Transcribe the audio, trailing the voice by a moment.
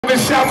the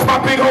shots, my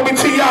big homie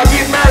T, y'all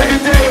get married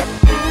today.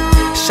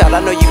 Shout,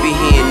 I know you be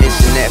hearing this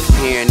and that from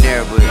here and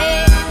there, but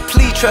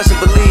please trust and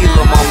believe,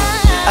 lil' mama.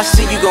 I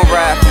see you gon'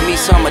 ride for me,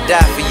 so I'ma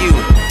die for you.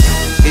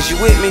 Is you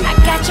with me? I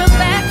got your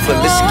back,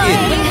 but let's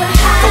get it.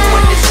 From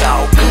when it's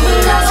all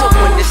good to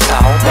when it's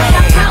all bad.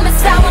 I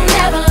promise I will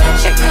never let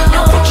you go.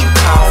 Now what you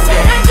call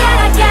that?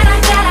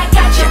 I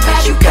got your back.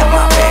 You got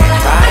my back,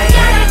 right?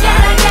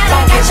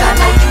 Long as I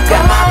know you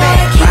got my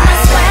back, Keep my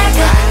right?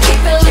 swagger,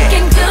 keep it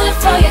looking good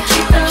for you,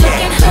 keep it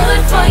looking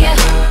hood for you.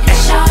 And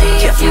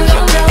shawty, if you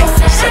don't know,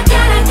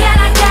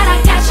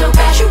 I got your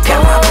back. You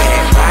got my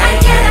back,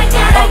 right?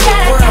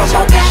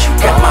 Long as you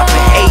got my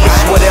back. Hey,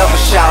 it's whatever,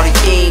 shawty,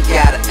 you ain't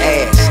gotta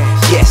ask.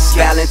 Yes,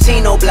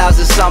 Valentino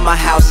blouses on my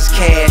house is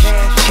cash.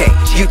 Check,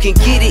 you can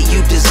get it,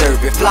 you deserve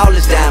it.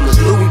 Flawless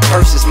diamonds, Louis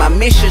purses. My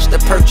mission's to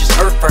purchase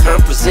earth for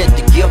her, present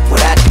the gift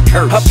without the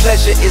curse. Her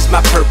pleasure is my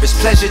purpose,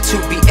 pleasure to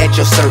be at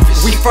your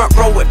service. We front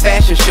row at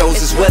fashion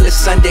shows as well as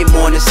Sunday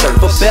morning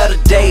service. For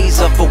better days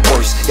or for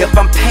worse, if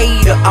I'm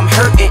paid or I'm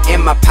hurting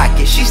in my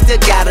pocket, she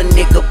still got a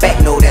nigga back,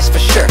 no that's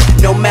for sure.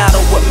 No matter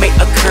what may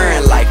occur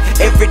in life,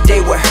 every day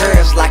with her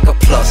is like a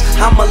plus.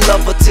 I'ma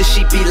love her till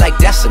she be like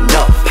that's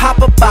enough. Pop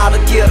a bottle,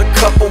 get a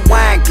couple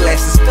wine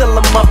glasses, fill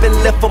them up and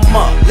lift them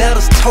up. Let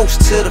us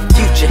toast to the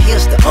future,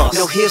 here's to us,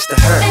 no here's to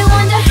her. They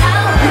wonder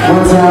how.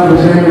 One time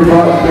for Jamie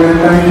Foxx, man,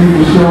 thank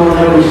you for showing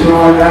up and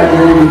showing that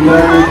game,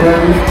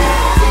 baby.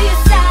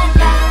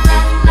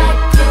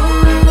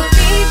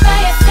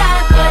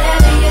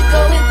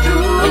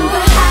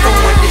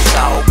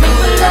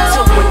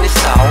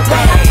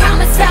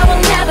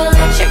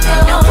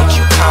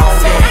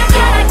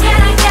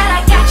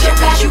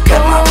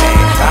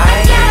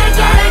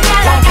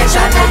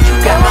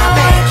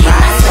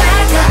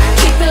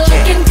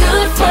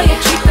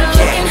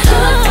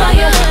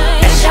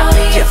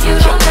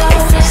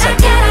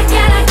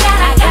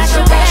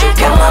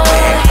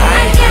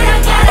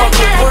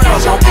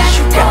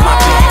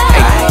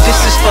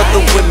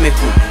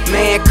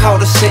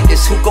 Caught a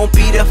sentence, who gon'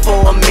 be there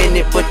for a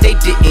minute, but they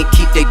didn't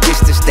keep their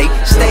distance. They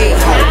stayed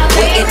home,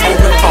 waiting on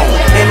the phone,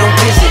 and on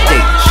visit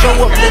day. Show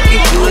up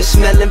looking good,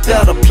 smelling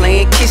better,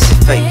 playing kissing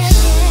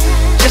face.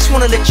 Just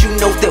wanna let you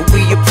know that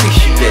we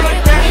appreciate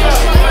it.